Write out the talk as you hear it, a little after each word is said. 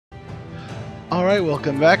Alright,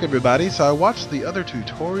 welcome back everybody. So I watched the other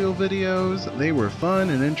tutorial videos. They were fun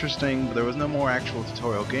and interesting, but there was no more actual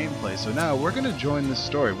tutorial gameplay. So now we're going to join the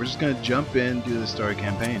story. We're just going to jump in, do the story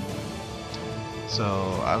campaign. So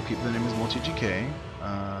I'll keep the name as MultiGK.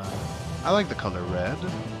 I like the color red.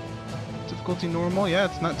 Difficulty normal. Yeah,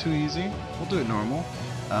 it's not too easy. We'll do it normal.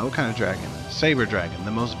 What kind of dragon? Saber dragon.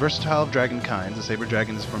 The most versatile of dragon kinds. A saber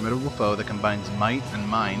dragon is a formidable foe that combines might and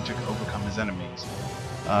mind to overcome his enemies.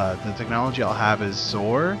 The technology I'll have is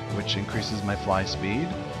Soar, which increases my fly speed.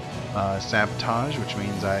 Sabotage, which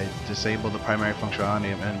means I disable the primary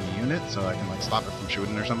functionality of enemy units, so I can like stop it from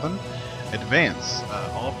shooting or something. Advance.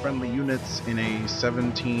 All friendly units in a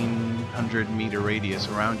 1700 meter radius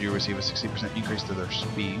around you receive a 60% increase to their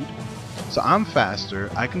speed. So I'm faster,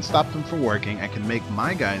 I can stop them from working, I can make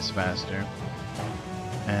my guys faster,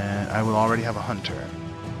 and I will already have a hunter.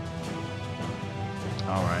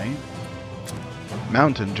 Alright.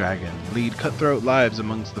 Mountain Dragon. Lead cutthroat lives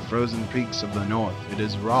amongst the frozen peaks of the north. It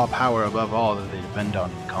is raw power above all that they depend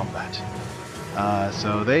on in combat.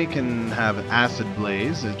 So they can have Acid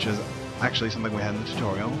Blaze, which is actually something we had in the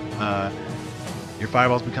tutorial. Your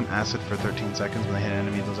fireballs become acid for 13 seconds when they hit an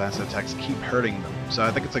enemy. Those acid attacks keep hurting them. So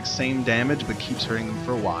I think it's like same damage, but keeps hurting them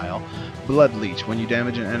for a while. Blood Leech. When you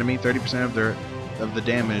damage an enemy, 30% of the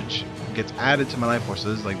damage gets added to my life force. So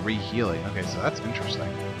this is like re-healing. Okay, so that's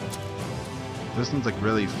interesting. This one's like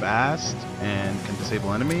really fast and can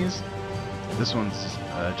disable enemies. This one's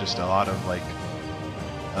just a lot of like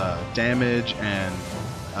damage and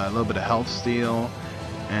a little bit of health steal,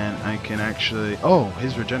 and I can actually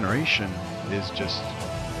his regeneration is just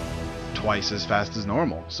twice as fast as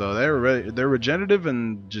normal. So they're regenerative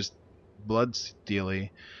and just blood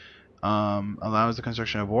steely. Allows the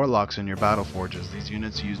construction of warlocks in your battle forges. These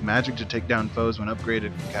units use magic to take down foes when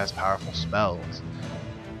upgraded and cast powerful spells.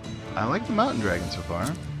 I like the mountain dragon so far.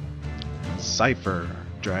 Cypher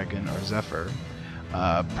dragon or Zephyr.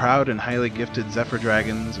 Proud and highly gifted Zephyr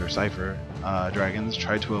dragons or Cypher dragons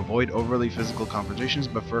try to avoid overly physical confrontations,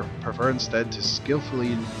 but prefer instead to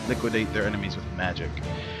skillfully liquidate their enemies with magic.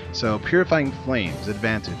 So Purifying Flames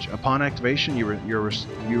advantage. Upon activation,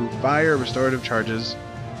 you fire restorative charges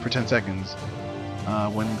for 10 seconds.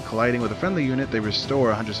 When colliding with a friendly unit, they restore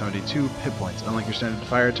 172 hit points. Unlike your standard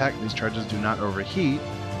fire attack, these charges do not overheat.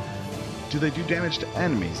 Do they do damage to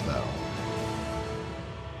enemies, though?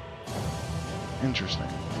 Interesting.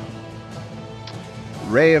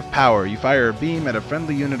 Ray of Power. You fire a beam at a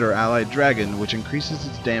friendly unit or allied dragon, which increases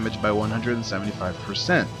its damage by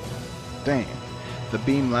 175%. Damn. The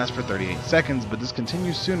beam lasts for 38 seconds, but this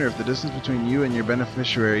continues sooner if the distance between you and your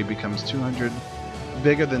beneficiary becomes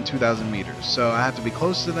bigger than 2,000 meters. So I have to be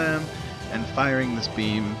close to them and firing this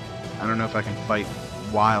beam. I don't know if I can fight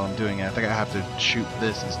while I'm doing it. I think I have to shoot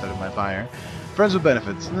this instead of my fire. Friends with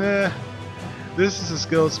benefits. This is a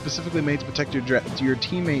skill specifically made to protect your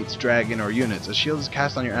teammates' dragon or units. A shield is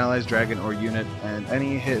cast on your ally's dragon or unit, and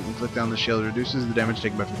any hit inflicted on the shield reduces the damage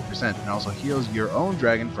taken by 50%, and also heals your own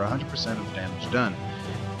dragon for 100% of the damage done.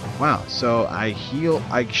 Wow, so I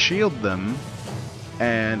shield them,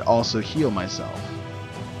 and also heal myself.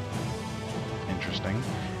 Interesting.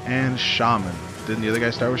 And Shaman. Didn't the other guy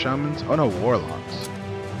start with Shamans? Oh no, Warlocks.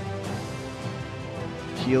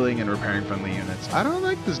 Healing and repairing friendly units. I don't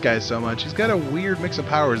like this guy so much. He's got a weird mix of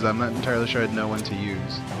powers that I'm not entirely sure I'd know when to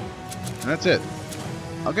use. And that's it.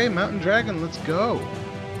 Okay, Mountain Dragon, let's go.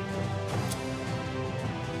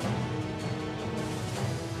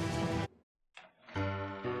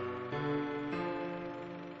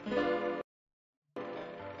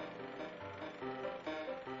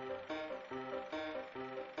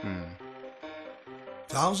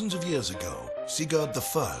 Thousands of years ago, Sigurd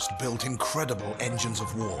I built incredible engines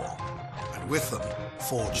of war, and with them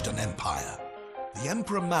forged an empire. The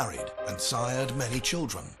emperor married and sired many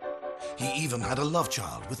children. He even had a love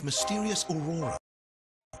child with mysterious Aurora,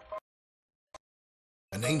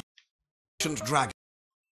 an ancient dragon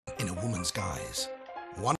in a woman's guise.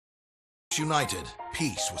 Once united,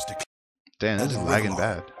 peace was declared. Damn, this is lagging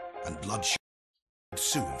bad. And bloodshed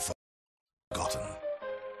soon forgotten.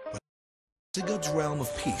 Sigurd's realm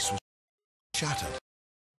of peace was shattered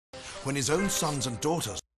when his own sons and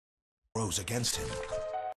daughters rose against him.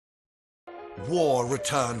 War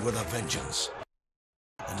returned with a vengeance,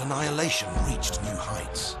 and annihilation reached new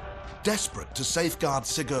heights. Desperate to safeguard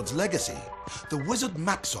Sigurd's legacy, the wizard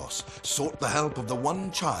Maxos sought the help of the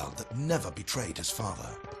one child that never betrayed his father,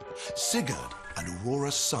 Sigurd and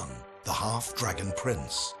Aurora's son, the half-dragon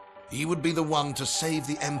prince. He would be the one to save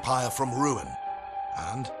the empire from ruin.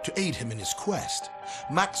 And, to aid him in his quest,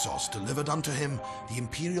 Maxos delivered unto him the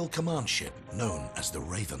imperial command ship known as the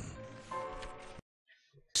Raven.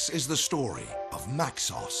 This is the story of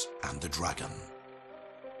Maxos and the Dragon.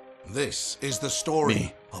 This is the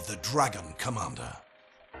story of the Dragon Commander.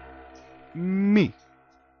 Me.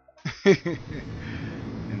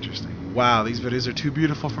 Interesting. Wow, these videos are too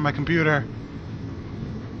beautiful for my computer.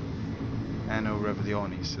 Anno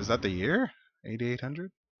Revelionis. Is that the year? 8800?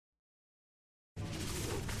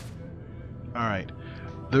 Alright.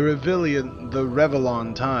 The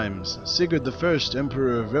Revelon times. Sigurd I,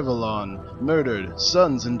 Emperor of Revelon, murdered.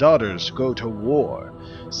 Sons and daughters go to war.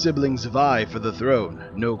 Siblings vie for the throne.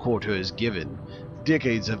 No quarter is given.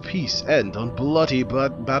 Decades of peace end on bloody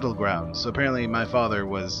battlegrounds. So apparently my father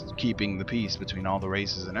was keeping the peace between all the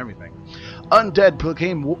races and everything. Undead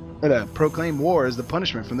proclaim war as the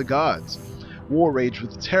punishment from the gods. War raged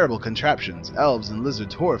with terrible contraptions. Elves and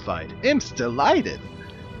lizards horrified. Imps delighted.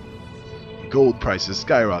 Gold prices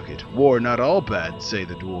skyrocket. War not all bad, say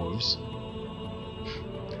the dwarves.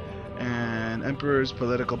 And Emperor's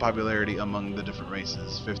political popularity among the different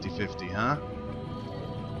races. 50-50, huh?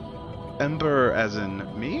 Emperor as in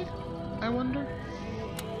me, I wonder?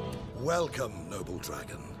 Welcome, noble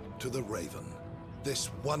dragon, to the Raven.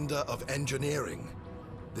 This wonder of engineering.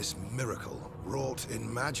 This miracle wrought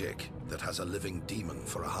in magic that has a living demon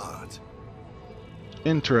for a heart.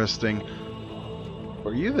 Interesting.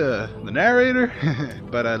 Were you the narrator?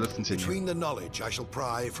 But let's continue. Between the knowledge I shall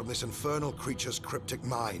pry from this infernal creature's cryptic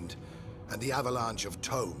mind and the avalanche of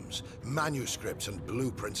tomes, manuscripts and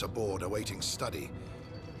blueprints aboard awaiting study,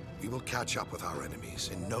 we will catch up with our enemies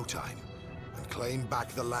in no time and claim back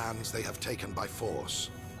the lands they have taken by force.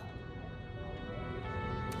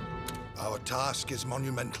 Our task is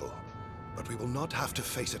monumental, but we will not have to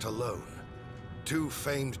face it alone. 2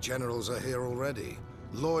 famed generals are here already,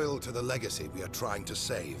 loyal to the legacy we are trying to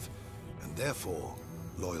save, and therefore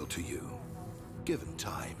loyal to you, given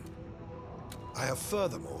time. I have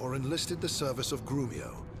furthermore enlisted the service of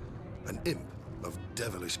Grumio, an imp of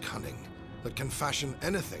devilish cunning that can fashion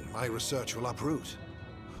anything my research will uproot.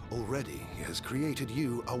 Already he has created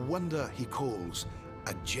you a wonder he calls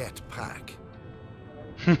a jet pack.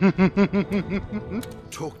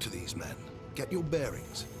 Talk to these men, get your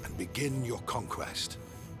bearings, and begin your conquest.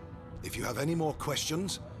 If you have any more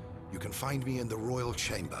questions, you can find me in the Royal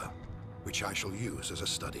Chamber, which I shall use as a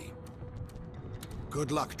study.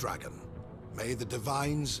 Good luck, Dragon. May the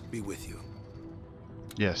Divines be with you.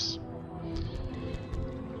 Yes.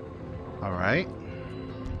 Alright.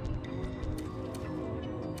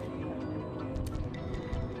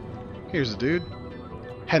 Here's a dude.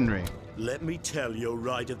 Henry. Let me tell your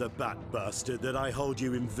right of the bat bastard that I hold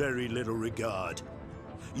you in very little regard.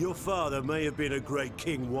 Your father may have been a great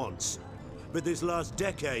king once, but this last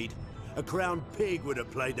decade, a crowned pig would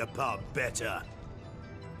have played the part better.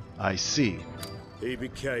 I see. He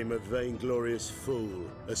became a vainglorious fool,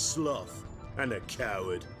 a sloth, and a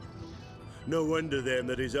coward. No wonder then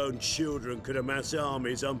that his own children could amass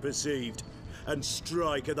armies unperceived and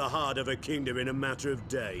strike at the heart of a kingdom in a matter of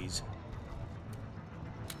days.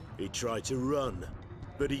 He tried to run,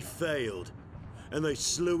 but he failed, and they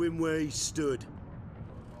slew him where he stood.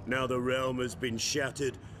 Now the realm has been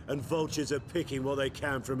shattered, and vultures are picking what they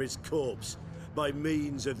can from its corpse by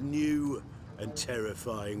means of new and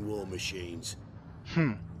terrifying war machines.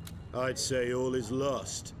 I'd say all is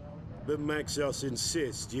lost, but Maxos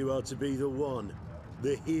insists you are to be the one,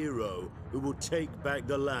 the hero, who will take back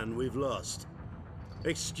the land we've lost.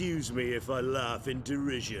 Excuse me if I laugh in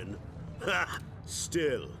derision. Ha!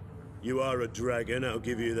 Still, you are a dragon, I'll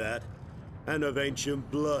give you that, and of ancient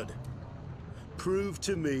blood. Prove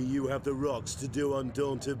to me you have the rocks to do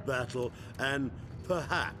undaunted battle, and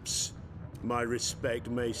perhaps my respect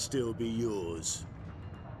may still be yours.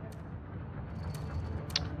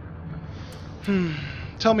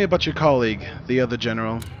 Tell me about your colleague, the other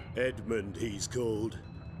general. Edmund, he's called.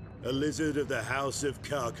 A lizard of the House of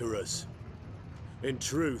Carcarus. In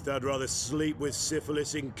truth, I'd rather sleep with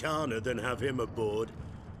Syphilis incarnate than have him aboard.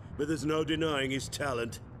 But there's no denying his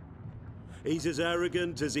talent. He's as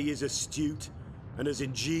arrogant as he is astute, and as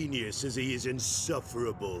ingenious as he is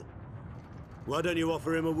insufferable. Why don't you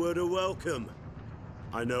offer him a word of welcome?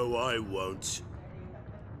 I know I won't.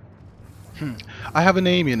 I have a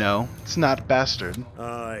name, you know. It's not Bastard.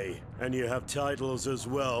 Aye, and you have titles as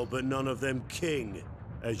well, but none of them king,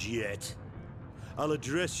 as yet. I'll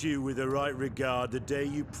address you with the right regard the day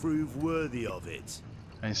you prove worthy of it.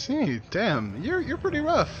 I see. Damn, you're pretty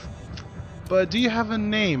rough. But do you have a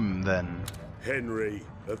name, then? Henry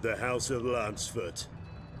of the House of Lanceford.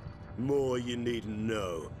 More you needn't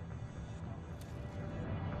know.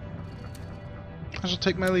 I shall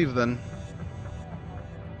take my leave, then.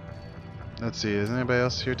 Let's see, is anybody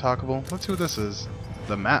else here talkable? Let's see what this is.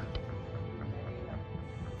 The map.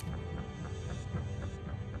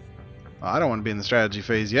 I don't want to be in the strategy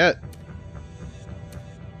phase yet.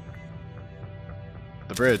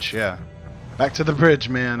 The bridge, yeah. Back to the bridge,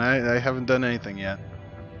 man. I haven't done anything yet.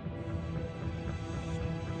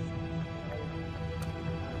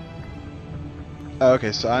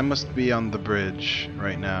 Okay, so I must be on the bridge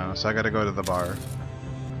right now, so I gotta go to the bar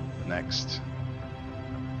next.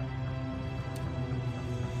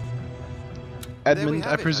 Edmund,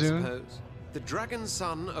 I presume? I suppose. The dragon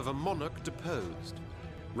son of a monarch deposed.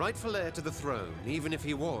 Rightful heir to the throne, even if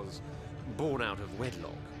he was born out of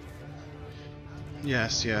wedlock.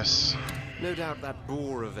 Yes, yes. No doubt that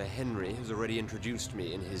boar of a Henry has already introduced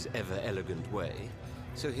me in his ever-elegant way.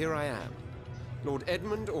 So here I am. Lord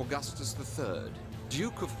Edmund Augustus III,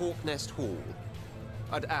 Duke of Hawknest Hall.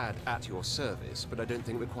 I'd add at your service, but I don't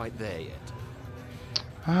think we're quite there yet.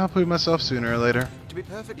 I'll prove myself sooner or later. To be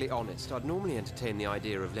perfectly honest, I'd normally entertain the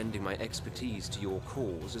idea of lending my expertise to your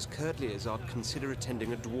cause as curtly as I'd consider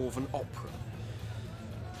attending a dwarven opera.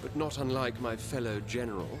 But not unlike my fellow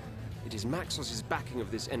general, it is Maxos's backing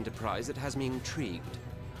of this enterprise that has me intrigued.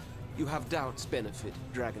 You have doubts benefit,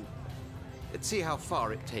 Dragon. Let's see how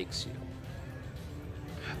far it takes you.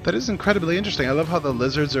 That is incredibly interesting. I love how the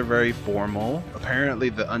lizards are very formal. Apparently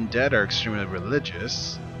the undead are extremely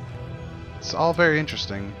religious. It's all very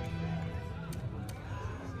interesting.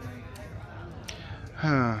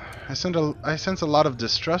 I sense a lot of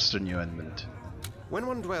distrust in you, Edmund. When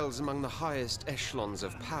one dwells among the highest echelons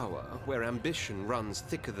of power, where ambition runs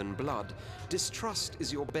thicker than blood, distrust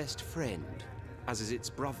is your best friend, as is its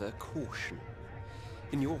brother, caution.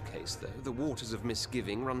 In your case, though, the waters of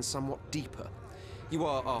misgiving run somewhat deeper. You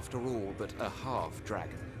are, after all, but a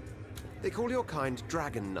half-dragon. They call your kind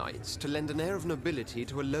dragon knights to lend an air of nobility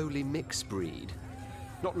to a lowly mixed breed.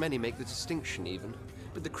 Not many make the distinction, even,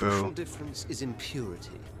 but the crucial difference is in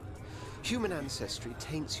purity. Human ancestry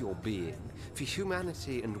taints your being, for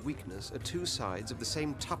humanity and weakness are two sides of the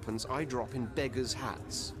same tuppence I drop in beggars'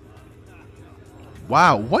 hats.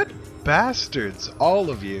 Wow, what bastards,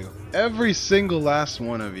 all of you. Every single last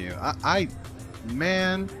one of you.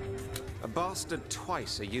 Man. A bastard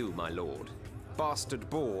twice are you, my lord. Bastard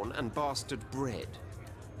born and bastard bred.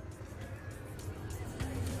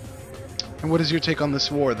 And what is your take on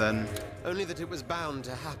this war, then? Only that it was bound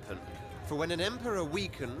to happen. For when an emperor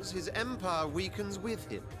weakens, his empire weakens with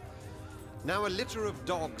him. Now a litter of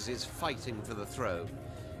dogs is fighting for the throne,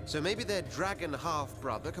 so maybe their dragon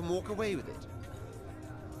half-brother can walk away with it.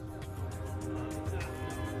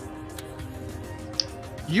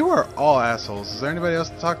 You are all assholes. Is there anybody else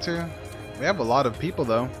to talk to? We have a lot of people,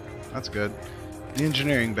 though. That's good. The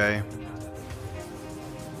engineering bay.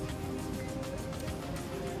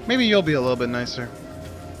 Maybe you'll be a little bit nicer.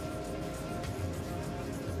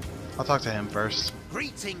 I'll talk to him first.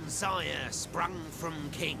 Greetings, sire, sprung from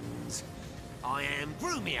kings. I am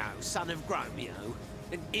Grumio, son of Gromio,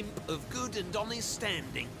 an imp of good and honest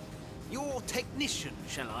standing. Your technician,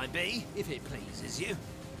 shall I be, if it pleases you?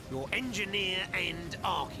 Your engineer and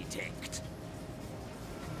architect.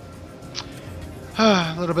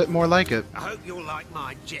 A little bit more like it. I hope you'll like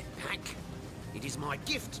my jetpack. It is my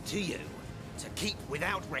gift to you, to keep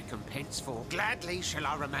without recompense, for gladly shall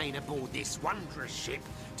I remain aboard this wondrous ship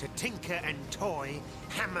to tinker and toy,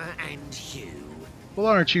 hammer and hew. Well,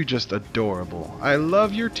 aren't you just adorable? I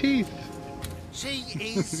love your teeth. She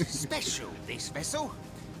is special, this vessel,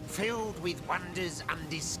 filled with wonders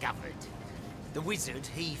undiscovered. The wizard,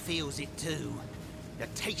 he feels it too. The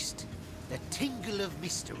taste, the tingle of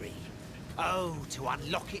mystery. Oh, to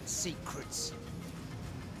unlock its secrets.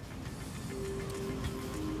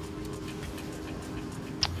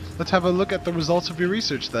 Let's have a look at the results of your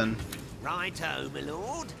research, then. Righto, my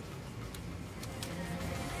lord.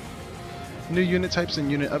 New unit types and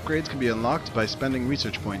unit upgrades can be unlocked by spending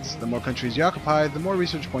research points. The more countries you occupy, the more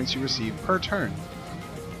research points you receive per turn.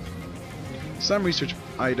 Some research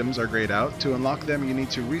items are grayed out. To unlock them, you need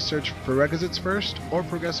to research prerequisites first, or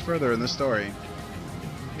progress further in the story.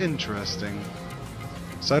 Interesting.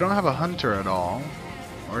 So I don't have a hunter at all,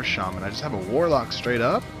 or a shaman. I just have a warlock straight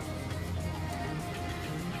up.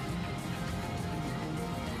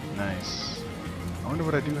 Nice. I wonder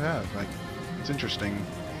what I do have. Like, it's interesting.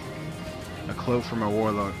 A cloak from a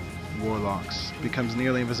warlocks becomes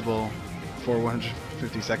nearly invisible for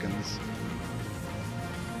 150 seconds.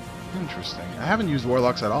 Interesting. I haven't used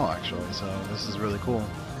warlocks at all, actually, so this is really cool.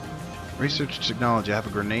 Research technology. I have a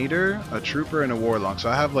grenader, a trooper, and a warlock. So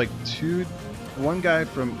I have like one guy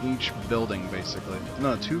from each building, basically.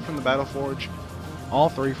 No, 2 from the battle forge, all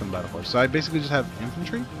 3 from the battle forge. So I basically just have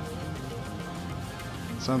infantry.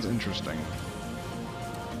 Sounds interesting.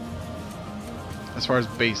 as far as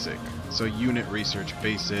basic. So unit research,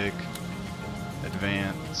 basic,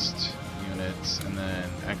 advanced, units, and then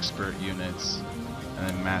expert units, and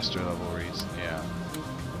then master level reason. Yeah.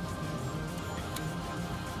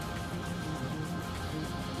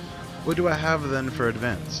 What do I have then for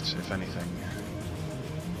advanced, if anything?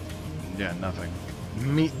 Yeah, nothing.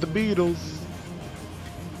 Meet the Beatles.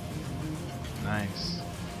 Nice.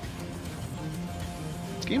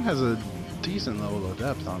 This game has a decent level of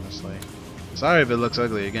depth, honestly. Sorry if it looks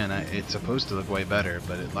ugly again. It's supposed to look way better,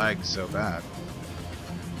 but it lags so bad.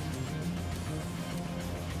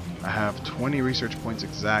 I have 20 research points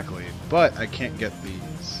exactly, but I can't get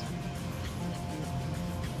these.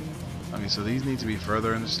 Okay, so these need to be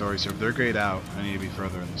further in the story, so if they're grayed out, I need to be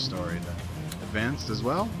further in the story then. Advanced as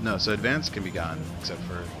well? No, so advanced can be gotten, except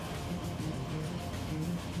for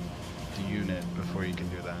the unit before you can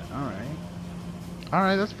do that. Alright.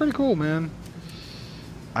 Alright, that's pretty cool, man.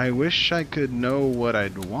 I wish I could know what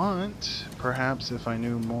I'd want, perhaps if I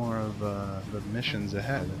knew more of the missions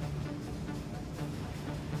ahead.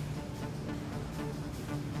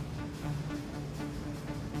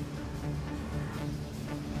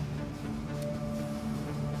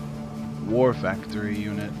 War Factory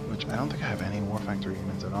unit, which I don't think I have any War Factory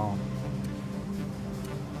units at all.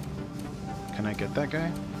 Can I get that guy?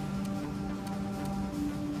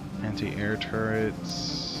 Anti-air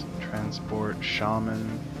turrets, transport,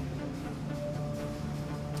 shaman,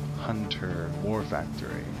 hunter, War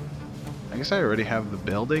Factory. I guess I already have the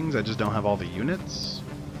buildings, I just don't have all the units.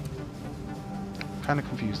 Kind of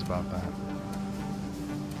confused about that.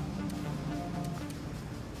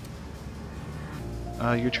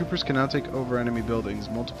 Your troopers can now take over enemy buildings.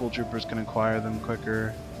 Multiple troopers can acquire them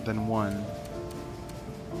quicker than one.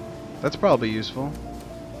 That's probably useful.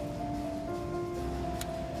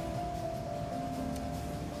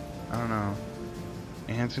 I don't know.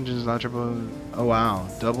 Enhanced engines, not triple. Oh wow,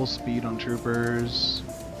 double speed on troopers.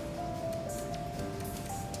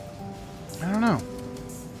 I don't know.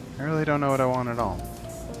 I really don't know what I want at all.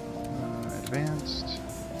 Advanced.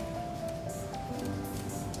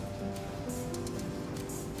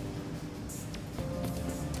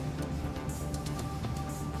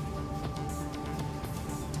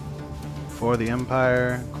 For the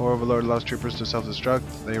Empire, Core Overlord allows troopers to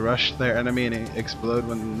self-destruct. They rush their enemy and explode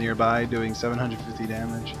when nearby, doing 750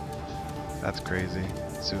 damage. That's crazy.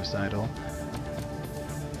 Suicidal.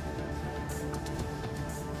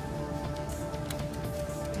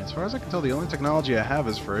 As far as I can tell, the only technology I have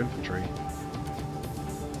is for infantry.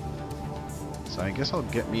 So I guess I'll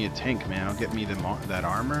get me a tank, man. I'll get me that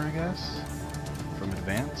armor, I guess, from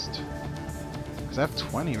advanced. Because I have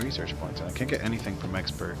 20 research points, and I can't get anything from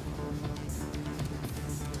expert.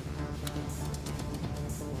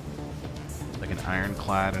 Like an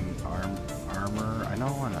ironclad and armor. I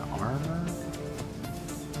know an armor.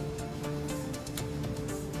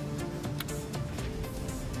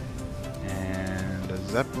 And a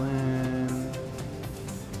Zeppelin.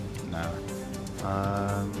 No.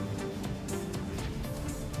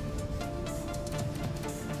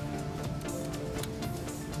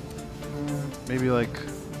 Maybe like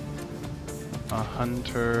a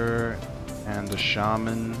hunter and a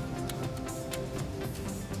shaman.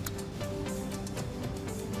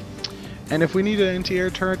 And if we need an anti-air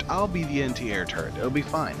turret, I'll be the anti-air turret. It'll be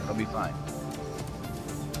fine. It'll be fine.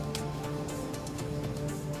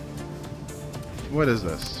 What is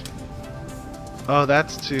this? Oh,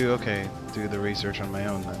 that's to, okay, do the research on my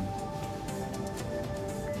own then.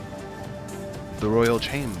 The Royal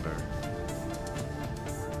Chamber.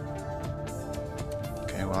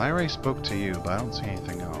 Okay, well I already spoke to you, but I don't see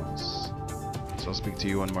anything else. So I'll speak to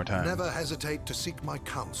you one more time. Never hesitate to seek my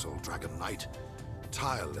counsel, Dragon Knight.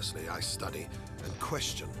 Tirelessly I study and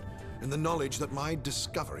question, in the knowledge that my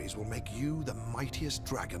discoveries will make you the mightiest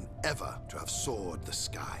dragon ever to have soared the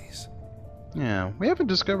skies. Yeah, we haven't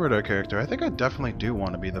discovered our character. I think I definitely do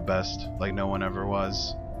want to be the best, like no one ever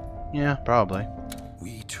was. Yeah, probably.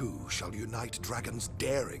 We too shall unite dragon's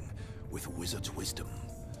daring with wizard's wisdom.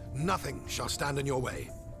 Nothing shall stand in your way.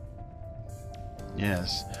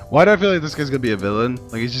 Yes. Why do I feel like this guy's gonna be a villain?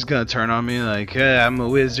 Like he's just gonna turn on me like, hey, I'm a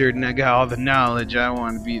wizard and I got all the knowledge. I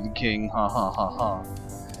want to be the king. Ha ha ha ha.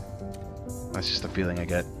 That's just the feeling I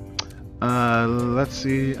get. Let's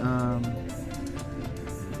see.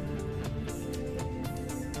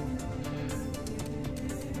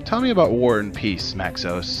 Tell me about War and Peace,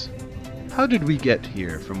 Maxos. How did we get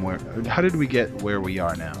here from where? How did we get where we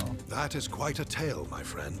are now? That is quite a tale, my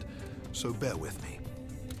friend. So bear with me.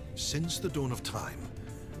 Since the dawn of time,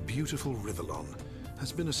 beautiful Rivellon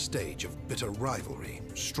has been a stage of bitter rivalry,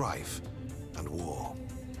 strife, and war.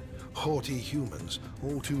 Haughty humans,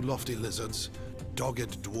 all too lofty lizards,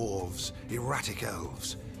 dogged dwarves, erratic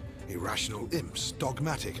elves. Irrational imps,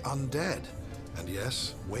 dogmatic undead, and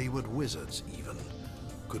yes, wayward wizards even,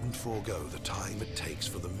 couldn't forego the time it takes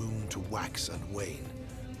for the moon to wax and wane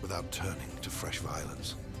without turning to fresh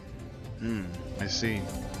violence. I see.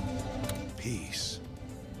 Peace.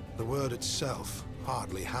 The word itself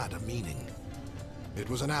hardly had a meaning. It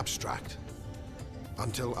was an abstract.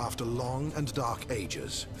 Until after long and dark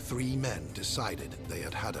ages, 3 men decided they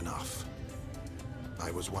had had enough.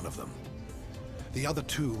 I was one of them. The other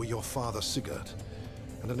 2 were your father Sigurd,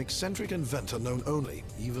 and an eccentric inventor known only,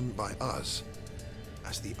 even by us,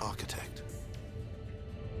 as the Architect.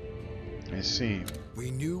 I see.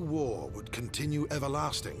 We knew war would continue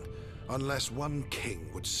everlasting, unless one king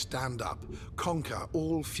would stand up, conquer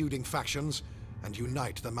all feuding factions, and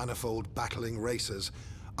unite the manifold battling races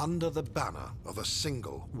under the banner of a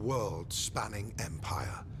single world-spanning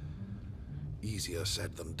empire. Easier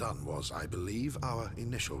said than done was, I believe, our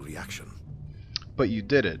initial reaction. But you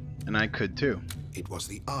did it, and I could too. It was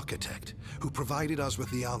the Architect who provided us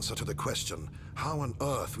with the answer to the question how on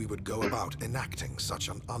earth we would go about enacting such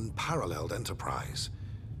an unparalleled enterprise.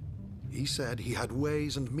 He said he had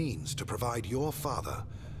ways and means to provide your father,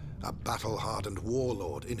 a battle-hardened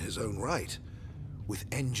warlord in his own right, with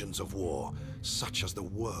engines of war such as the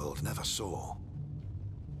world never saw.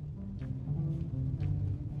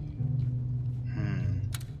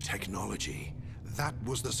 Technology. That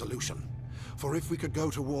was the solution. For if we could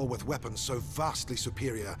go to war with weapons so vastly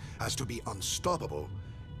superior as to be unstoppable,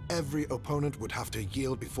 every opponent would have to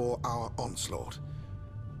yield before our onslaught.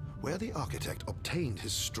 Where the Architect obtained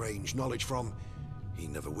his strange knowledge from, he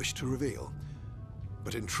never wished to reveal.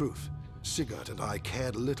 But in truth, Sigurd and I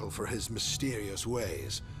cared little for his mysterious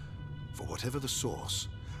ways. For whatever the source,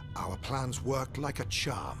 our plans worked like a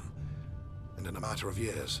charm. And in a matter of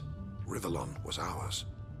years, Rivellon was ours.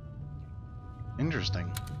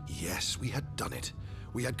 Interesting. Yes, we had done it.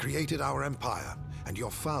 We had created our empire, and your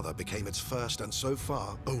father became its first and so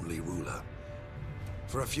far only ruler.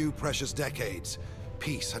 For a few precious decades,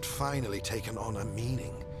 peace had finally taken on a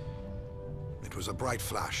meaning. It was a bright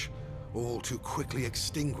flash, all too quickly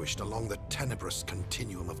extinguished along the tenebrous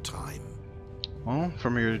continuum of time. Well,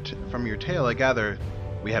 from your tale, I gather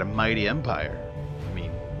we had a mighty empire. I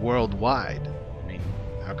mean, worldwide. I mean,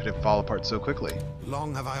 how could it fall apart so quickly?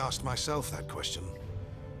 Long have I asked myself that question.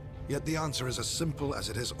 Yet the answer is as simple as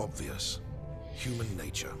it is obvious. Human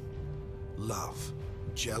nature. Love,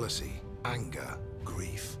 jealousy, anger,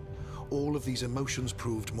 grief. All of these emotions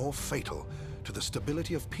proved more fatal to the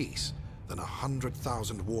stability of peace than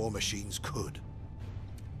 100,000 war machines could.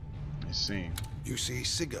 I see. You see,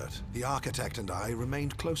 Sigurd, the Architect, and I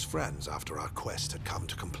remained close friends after our quest had come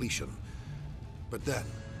to completion. But then,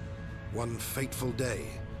 one fateful day,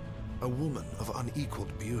 a woman of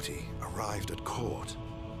unequaled beauty arrived at court.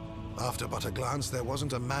 After but a glance, there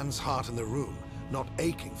wasn't a man's heart in the room, not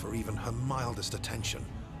aching for even her mildest attention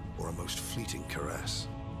or a most fleeting caress.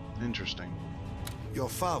 Interesting. Your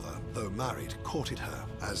father, though married, courted her,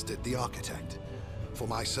 as did the Architect. For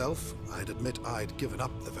myself, I'd admit I'd given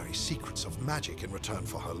up the very secrets of magic in return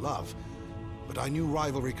for her love, but I knew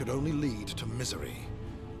rivalry could only lead to misery.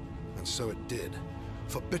 And so it did.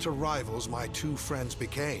 For bitter rivals my 2 friends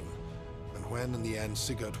became, and when in the end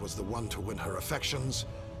Sigurd was the one to win her affections,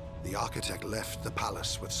 the Architect left the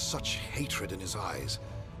palace with such hatred in his eyes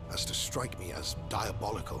as to strike me as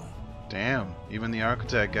diabolical. Damn, even the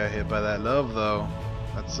Architect got hit by that love, though.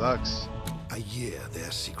 That sucks. A year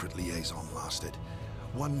their secret liaison lasted.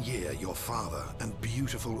 1 year your father and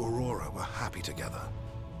beautiful Aurora were happy together.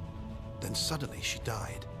 Then suddenly she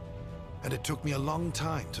died. And it took me a long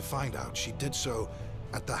time to find out she did so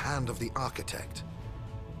at the hand of the Architect.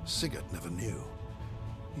 Sigurd never knew.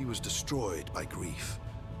 He was destroyed by grief.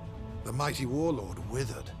 The mighty warlord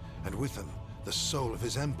withered, and with him, the soul of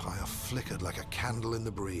his empire flickered like a candle in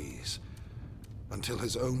the breeze, until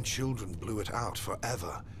his own children blew it out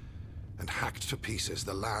forever and hacked to pieces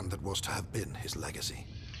the land that was to have been his legacy.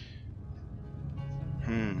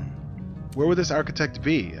 Where would this Architect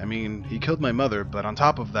be? I mean, he killed my mother, but on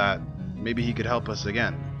top of that, maybe he could help us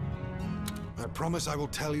again. I promise I will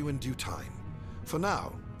tell you in due time. For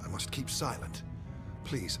now, I must keep silent.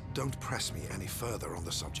 Please, don't press me any further on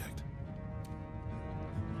the subject.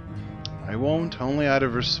 I won't, only out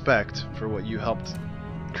of respect for what you helped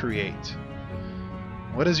create.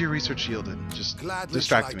 What has your research yielded? Just Gladly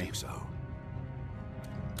distract shall I me. do so.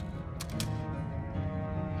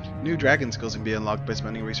 New dragon skills can be unlocked by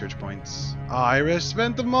spending research points. Oh, I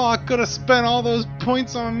spent them all. I could have spent all those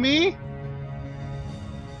points on me.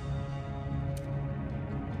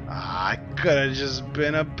 I could have just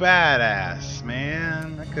been a badass,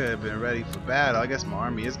 man. I could have been ready for battle. I guess my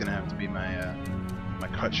army is gonna have to be my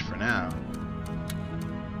crutch for now.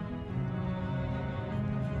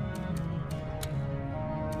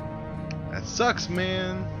 That sucks,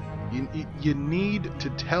 man. You need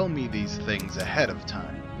to tell me these things ahead of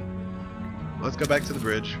time. Let's go back to the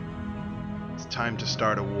bridge. It's time to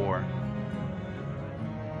start a war.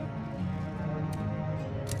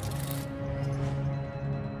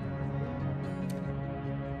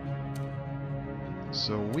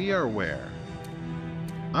 So we are where?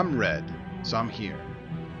 I'm red, so I'm here.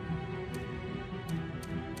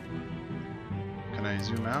 Can I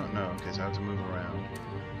zoom out? No, okay, so I have to move around.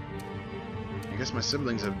 I guess my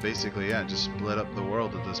siblings have basically, yeah, just split up the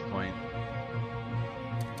world at this point.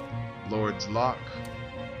 Lord's Lock.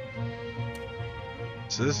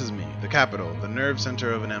 So this is me, the capital, the nerve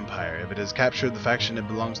center of an empire. If it is captured, the faction it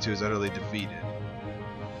belongs to is utterly defeated.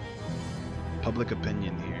 Public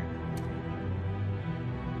opinion here.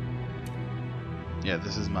 Yeah,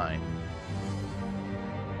 this is mine.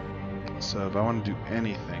 So if I want to do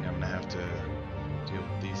anything, I'm going to have to deal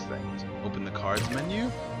with these things. Open the cards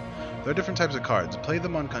menu. There are different types of cards. Play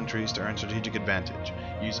them on countries to earn strategic advantage.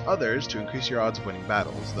 Use others to increase your odds of winning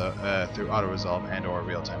battles through auto-resolve and or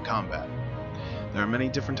real-time combat. There are many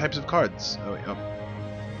different types of cards. Oh, wait, oh.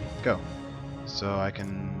 Go. So I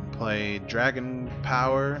can play Dragon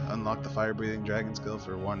Power, unlock the fire-breathing dragon skill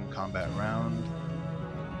for 1 combat round.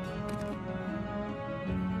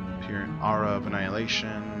 Pure Aura of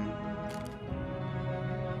Annihilation.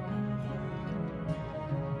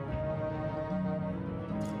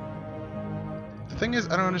 The thing is,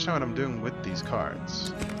 I don't understand what I'm doing with these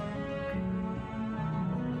cards.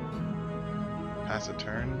 Pass a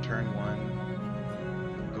turn, turn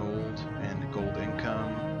 1, gold and gold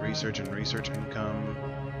income, research and research income,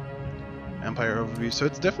 Empire overview. So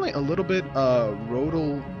it's definitely a little bit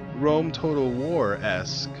Rome Total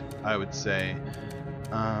War-esque, I would say.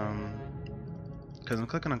 Because I'm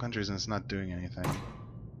clicking on countries and it's not doing anything.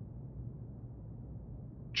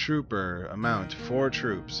 Trooper, amount, 4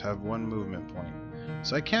 troops, have 1 movement point.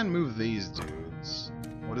 So I can move these dudes.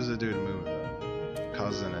 What does it do to move them?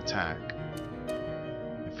 Causes an attack.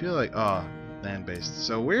 I feel like, land-based.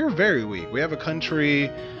 So we're very weak. We have a country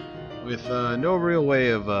with no real way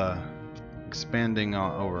of expanding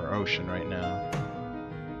over ocean right now.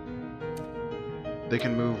 They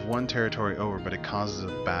can move 1 territory over, but it causes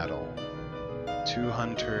a battle. 2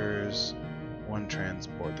 hunters, 1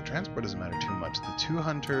 transport. The transport doesn't matter too much. The 2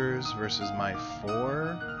 hunters versus my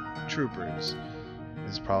 4 troopers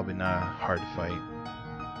is probably not a hard fight.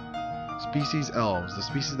 Species elves, the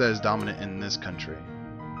species that is dominant in this country.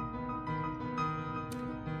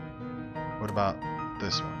 What about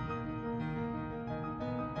this one?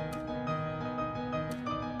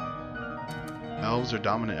 Elves are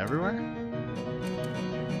dominant everywhere?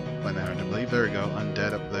 Find that hard to believe. There we go.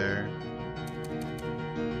 Undead up there.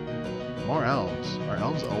 More elves. Are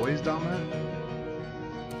elves always dominant?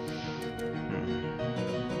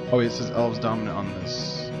 Oh, it says elves dominant on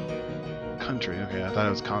this country. Okay, I thought it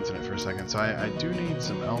was continent for a second. So I do need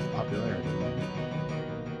some elf popularity.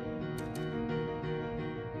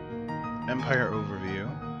 Empire overview.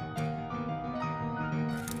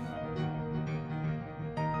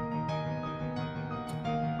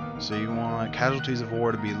 So you want casualties of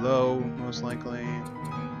war to be low, most likely.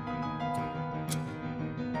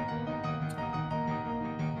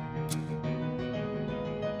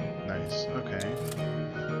 Nice, okay.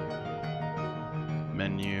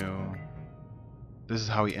 Menu. This is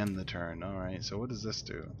how we end the turn. Alright, so what does this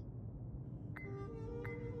do?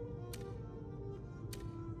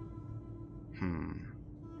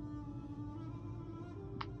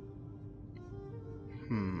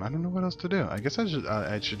 I don't know what else to do. I guess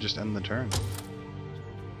I should just end the turn.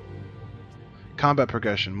 Combat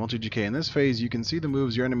progression, multi-GK. In this phase, you can see the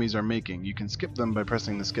moves your enemies are making. You can skip them by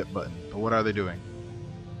pressing the skip button. But what are they doing?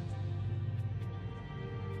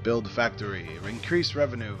 Build factory, increase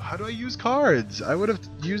revenue. How do I use cards? I would have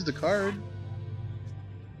used the card.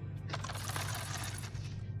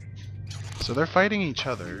 So they're fighting each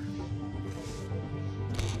other.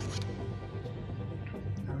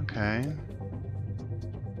 Okay.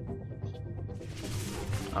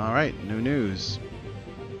 Alright, new news.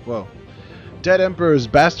 Whoa. Dead Emperor's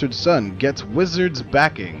bastard son gets wizard's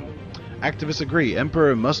backing. Activists agree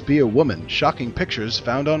Emperor must be a woman. Shocking pictures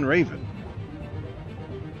found on Raven.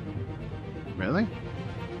 Really?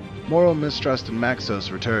 Moral mistrust in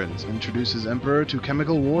Maxos returns. Introduces Emperor to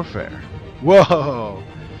chemical warfare. Whoa!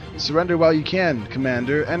 Surrender while you can,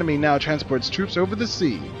 Commander. Enemy now transports troops over the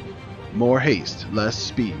sea. More haste, less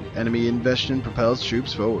speed. Enemy invasion propels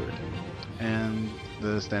troops forward. And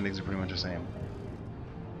the standings are pretty much the same.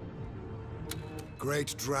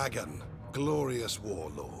 Great dragon, Glorious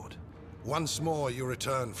warlord. Once more you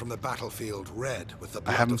return from the battlefield red with the I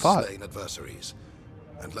blood haven't of fought. slain adversaries.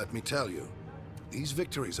 And let me tell you, these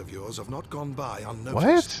victories of yours have not gone by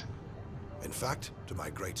unnoticed. What? In fact, to my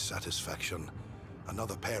great satisfaction,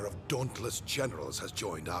 another pair of dauntless generals has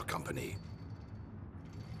joined our company.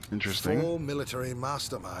 Interesting. 4 military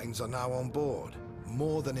masterminds are now on board.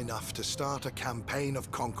 More than enough to start a campaign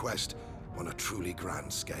of conquest on a truly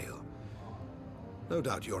grand scale. No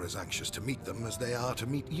doubt you're as anxious to meet them as they are to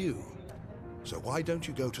meet you. So why don't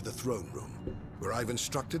you go to the throne room, where I've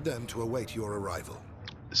instructed them to await your arrival?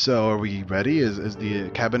 So are we ready? Is the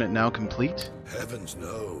cabinet now complete? Heavens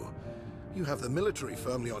no. You have the military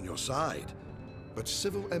firmly on your side. But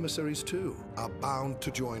civil emissaries too are bound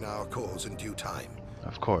to join our cause in due time.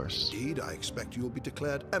 Of course. Indeed, I expect you will be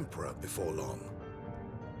declared emperor before long.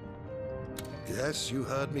 Yes, you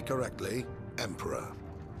heard me correctly. Emperor.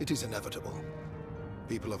 It is inevitable.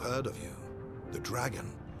 People have heard of you. The dragon.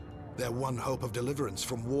 Their one hope of deliverance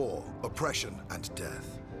from war, oppression, and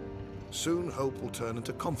death. Soon hope will turn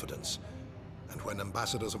into confidence. And when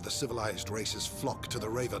ambassadors of the civilized races flock to the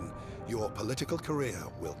Raven, your political career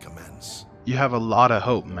will commence. You have a lot of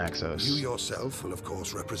hope, Maxos. You yourself will of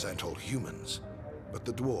course represent all humans. But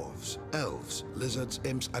the dwarves, elves, lizards,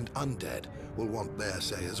 imps, and undead will want their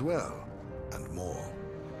say as well. And more.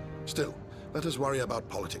 Still, let us worry about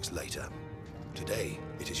politics later. Today,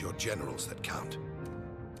 it is your generals that count.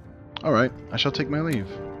 Alright, I shall take my leave.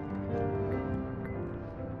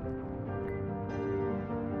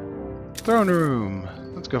 Throne room!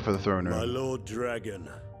 Let's go for the throne My room. Lord Dragon,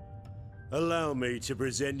 allow me to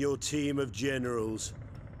present your team of generals.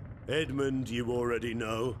 Edmund you already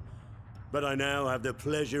know, but I now have the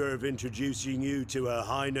pleasure of introducing you to Her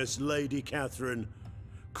Highness Lady Catherine,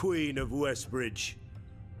 Queen of Westbridge,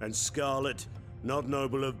 and Scarlet, not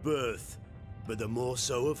noble of birth, but the more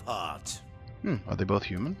so of heart. Are they both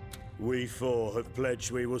human? We 4 have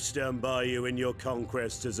pledged we will stand by you in your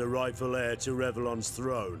conquest as a rightful heir to Revlon's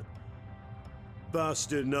throne.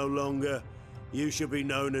 Bastard no longer, you shall be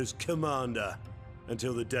known as Commander,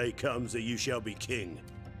 until the day comes that you shall be king.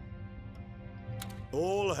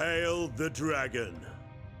 All hail the dragon.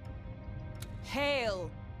 Hail!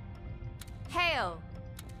 Hail!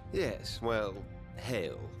 Yes, well,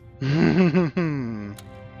 hail.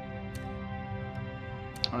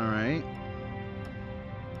 Alright.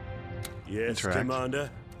 Yes, Interact. Commander.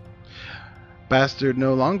 Bastard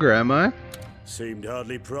no longer, am I? Seemed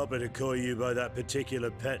hardly proper to call you by that particular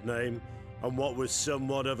pet name on what was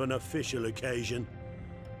somewhat of an official occasion.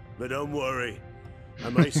 But don't worry, I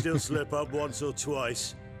may still slip up once or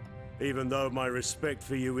twice, even though my respect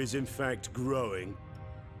for you is in fact growing.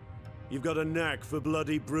 You've got a knack for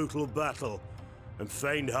bloody brutal battle, and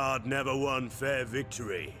faint heart never won fair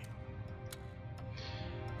victory.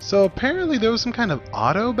 So apparently there was some kind of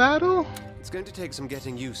auto battle? It's going to take some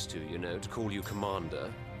getting used to, you know, to call you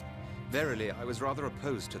Commander. Verily, I was rather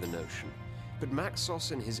opposed to the notion, but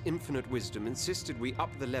Maxos in his infinite wisdom insisted we up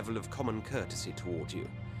the level of common courtesy toward you.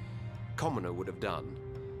 Commoner would have done.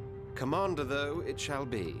 Commander, though, it shall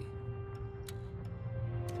be.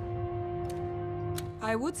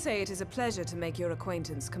 I would say it is a pleasure to make your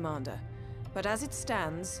acquaintance, Commander. But as it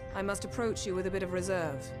stands, I must approach you with a bit of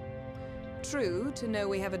reserve. True, to know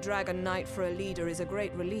we have a Dragon Knight for a leader is a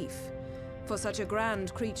great relief. For such a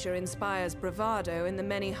grand creature inspires bravado in the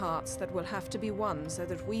many hearts that will have to be won so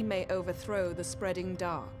that we may overthrow the spreading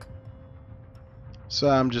dark. So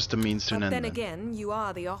I'm just a means to an But end. then then. again, you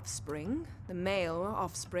are the offspring, the male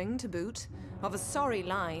offspring to boot, of a sorry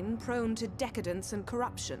line prone to decadence and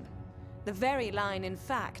corruption. The very line, in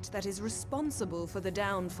fact, that is responsible for the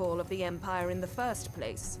downfall of the Empire in the first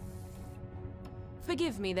place.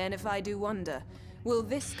 Forgive me then if I do wonder, will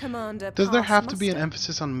this commander Does there pass have to be an muster?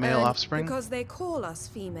 emphasis on male offspring? Because they call us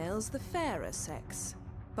females the fairer sex.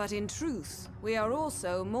 But in truth, we are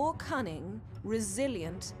also more cunning,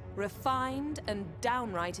 resilient, refined, and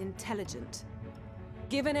downright intelligent.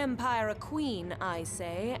 Give an empire a queen, I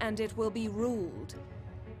say, and it will be ruled.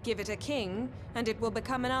 Give it a king, and it will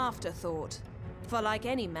become an afterthought. For like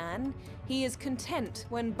any man, he is content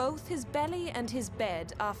when both his belly and his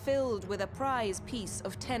bed are filled with a prize piece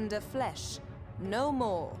of tender flesh. No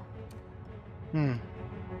more.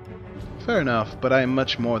 Fair enough, but I am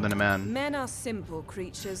much more than a man. Men are simple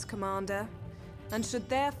creatures, Commander, and should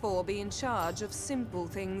therefore be in charge of simple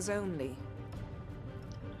things only.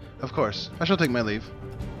 Of course, I shall take my leave.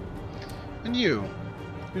 And you're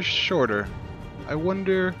shorter. I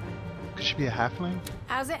wonder, could she be a halfling?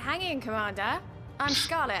 How's it hanging, Commander? I'm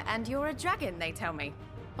Scarlet, and you're a dragon, they tell me.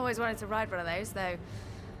 Always wanted to ride one of those, though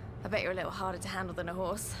I bet you're a little harder to handle than a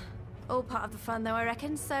horse. All part of the fun, though, I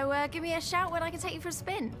reckon. So give me a shout when I can take you for a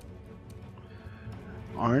spin.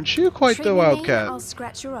 Aren't you quite Treat the me mean, wildcat? I'll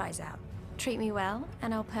scratch your eyes out. Treat me well,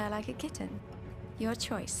 and I'll purr like a kitten. Your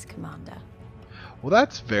choice, Commander. Well,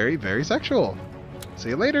 that's very, very sexual. See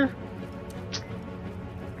you later.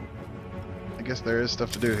 I guess there is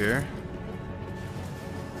stuff to do here.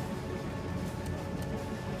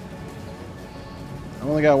 I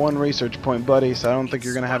only got one research point, buddy, so I don't think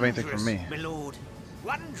you're going to have anything from me. My lord.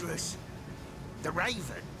 Wondrous. The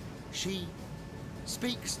Raven, she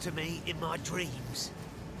speaks to me in my dreams.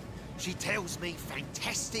 She tells me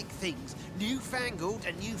fantastic things, newfangled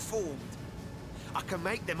and new formed. I can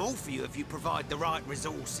make them all for you if you provide the right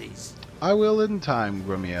resources. I will in time,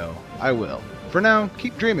 Romeo. I will. For now,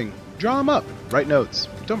 keep dreaming. Draw them up. Write notes.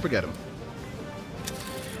 Don't forget them.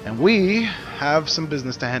 And we have some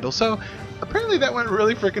business to handle. So, apparently that went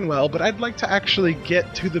really freaking well, but I'd like to actually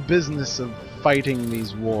get to the business of fighting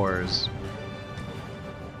these wars.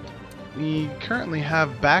 We currently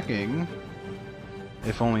have backing,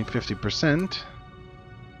 if only 50%.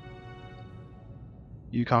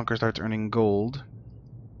 You conquer starts earning gold.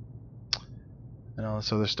 And all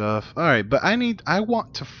this other stuff. Alright, but I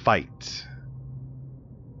want to fight.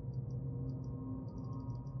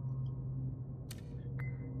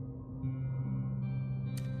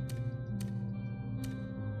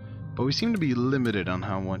 But we seem to be limited on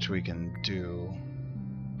how much we can do.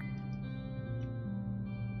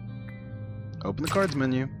 Open the cards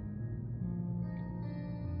menu.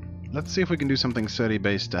 Let's see if we can do something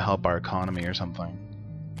study-based to help our economy or something.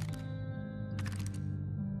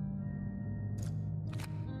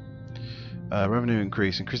 Revenue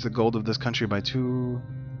increase. Increase the gold of this country by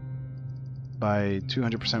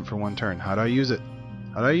 200% for one turn. How do I use it?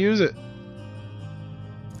 How do I use it?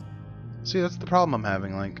 See, that's the problem I'm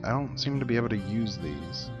having. Like, I don't seem to be able to use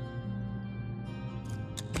these.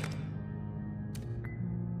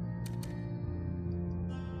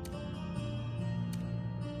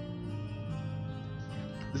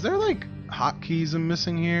 Is there like hotkeys I'm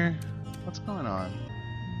missing here? What's going on?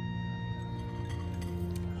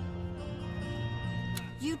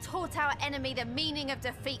 You taught our enemy the meaning of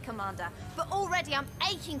defeat, Commander, but already I'm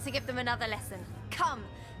aching to give them another lesson. Come,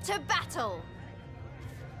 to battle!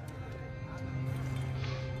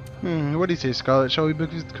 What do you say, Scarlet? Shall we be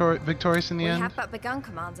victorious in the end? We have but begun,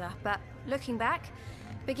 Commander, but looking back,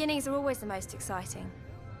 beginnings are always the most exciting.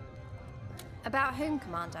 About whom,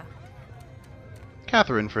 Commander?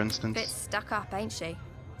 Catherine, for instance. Bit stuck up, ain't she?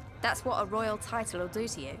 That's what a royal title will do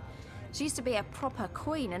to you. She used to be a proper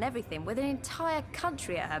queen and everything, with an entire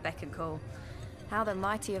country at her beck and call. How the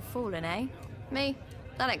mighty have fallen, eh? Me?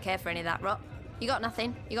 I don't care for any of that rot. You got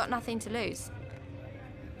nothing. You got nothing to lose.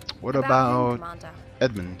 What Whom, about Commander?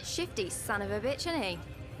 Edmund? Shifty son of a bitch, isn't he?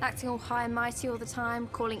 Acting all high and mighty all the time,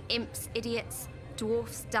 calling imps idiots,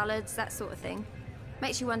 dwarfs dullards, that sort of thing.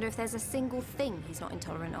 Makes you wonder if there's a single thing he's not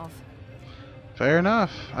intolerant of. Fair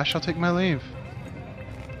enough. I shall take my leave.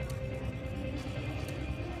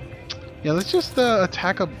 Yeah, let's just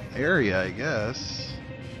attack a area, I guess.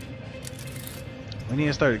 We need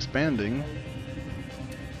to start expanding.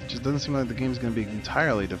 It just doesn't seem like the game's going to be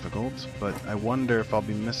entirely difficult, but I wonder if I'll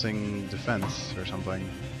be missing defense or something.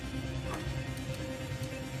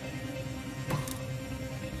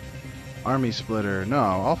 Army splitter. No,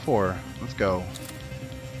 all four. Let's go.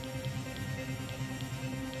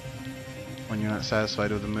 When you're not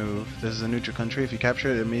satisfied with the move. This is a neutral country. If you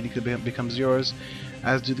capture it, it immediately becomes yours,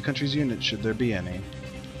 as do the country's units, should there be any.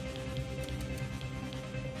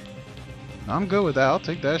 I'm good with that. I'll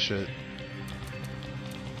take that shit.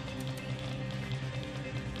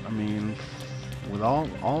 I mean, with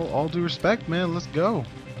all due respect, man, let's go.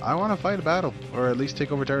 I want to fight a battle, or at least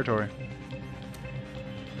take over territory.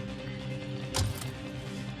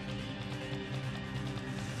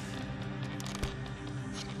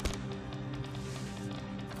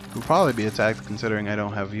 We'll probably be attacked considering I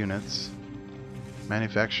don't have units.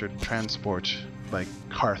 Manufactured transport by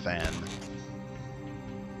Carthan.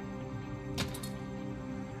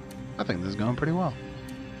 I think this is going pretty well.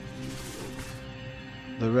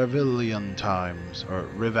 The Revelion times, or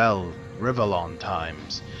Revelon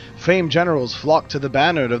times. Famed generals flock to the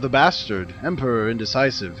banner of the bastard, Emperor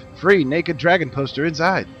indecisive. Free naked dragon poster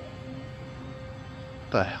inside.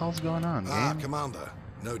 What the hell's going on, game? Commander.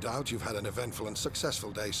 No doubt you've had an eventful and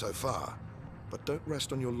successful day so far. But don't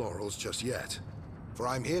rest on your laurels just yet. For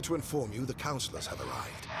I'm here to inform you the counselors have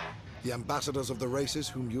arrived. The ambassadors of the races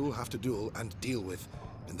whom you'll have to duel and deal with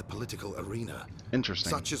in the political arena.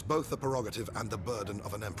 Interesting. Such is both the prerogative and the burden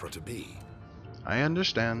of an emperor-to-be. I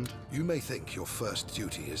understand. You may think your first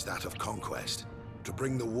duty is that of conquest, to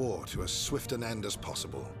bring the war to as swift an end as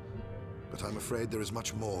possible. but I'm afraid there is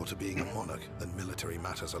much more to being a monarch than military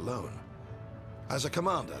matters alone. As a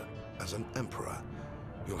commander, as an emperor,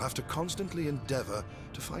 you'll have to constantly endeavor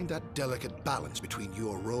to find that delicate balance between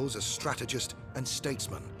your roles as strategist and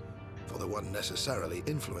statesman, for the one necessarily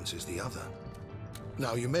influences the other.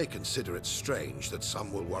 Now, you may consider it strange that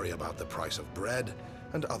some will worry about the price of bread,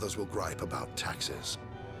 and others will gripe about taxes,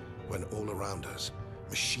 when all around us,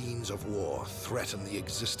 machines of war threaten the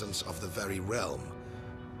existence of the very realm.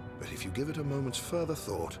 But if you give it a moment's further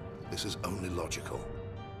thought, this is only logical.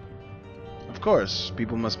 Of course,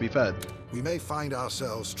 people must be fed. We may find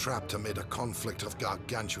ourselves trapped amid a conflict of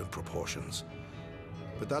gargantuan proportions.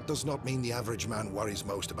 But that does not mean the average man worries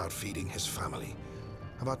most about feeding his family,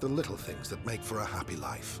 about the little things that make for a happy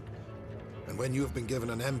life. And when you have been given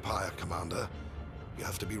an empire, Commander, you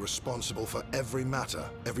have to be responsible for every matter,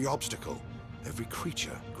 every obstacle, every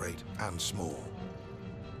creature, great and small.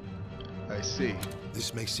 I see.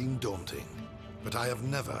 This may seem daunting, but I have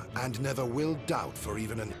never and never will doubt for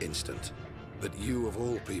even an instant that you, of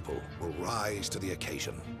all people, will rise to the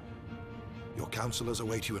occasion. Your counselors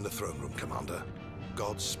await you in the throne room, Commander.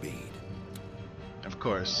 Godspeed. Of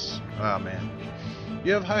course. Oh man.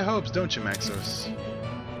 You have high hopes, don't you, Maxos?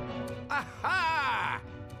 Aha!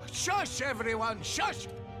 Shush, everyone, shush!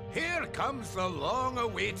 Here comes the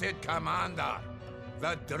long-awaited commander.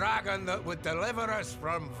 The dragon that would deliver us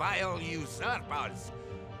from vile usurpers.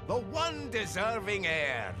 The one deserving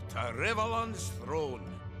heir to Rivellon's throne.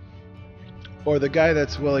 Or the guy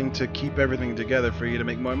that's willing to keep everything together for you to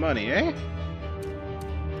make more money, eh?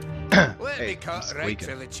 Let Hey, me cut I'm right squeaking.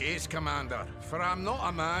 to the chase, Commander, for I'm not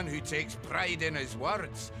a man who takes pride in his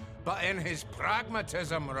words, but in his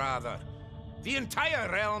pragmatism, rather. The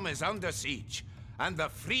entire realm is under siege, and the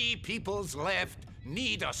free peoples left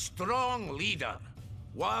need a strong leader.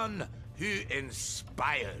 One who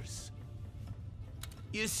inspires.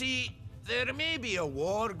 You see, there may be a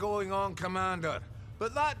war going on, Commander,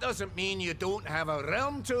 but that doesn't mean you don't have a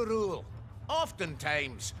realm to rule.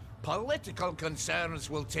 Oftentimes, political concerns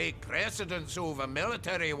will take precedence over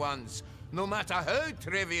military ones, no matter how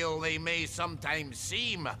trivial they may sometimes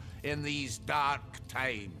seem in these dark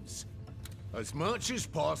times. As much as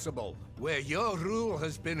possible, where your rule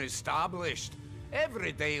has been established,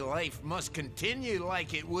 everyday life must continue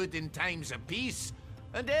like it would in times of peace,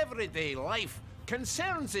 and everyday life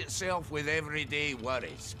concerns itself with everyday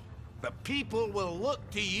worries. The people will look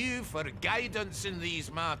to you for guidance in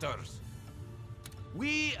these matters.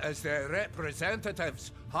 We, as their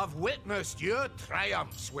representatives, have witnessed your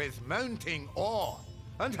triumphs with mounting awe,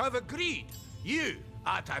 and have agreed you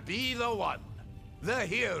are to be the one, the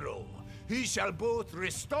hero, who shall both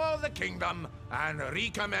restore the kingdom and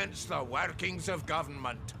recommence the workings of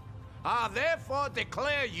government. I therefore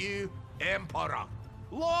declare you Emperor.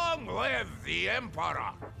 Long live the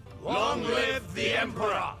Emperor! Long live the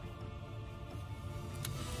Emperor!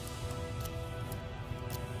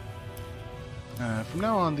 From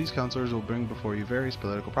now on, these counselors will bring before you various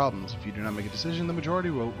political problems. If you do not make a decision, the majority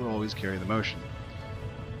vote will always carry the motion.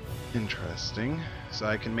 Interesting. So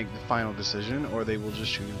I can make the final decision, or they will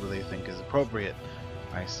just choose what they think is appropriate.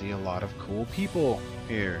 I see a lot of cool people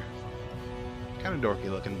here. Kind of dorky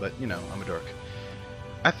looking, but you know, I'm a dork.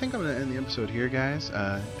 I think I'm going to end the episode here, guys.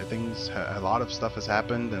 A lot of stuff has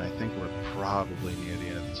happened, and I think we're probably near the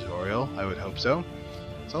end of the tutorial. I would hope so.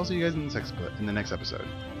 So I'll see you guys in the next episode.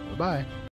 Bye-bye.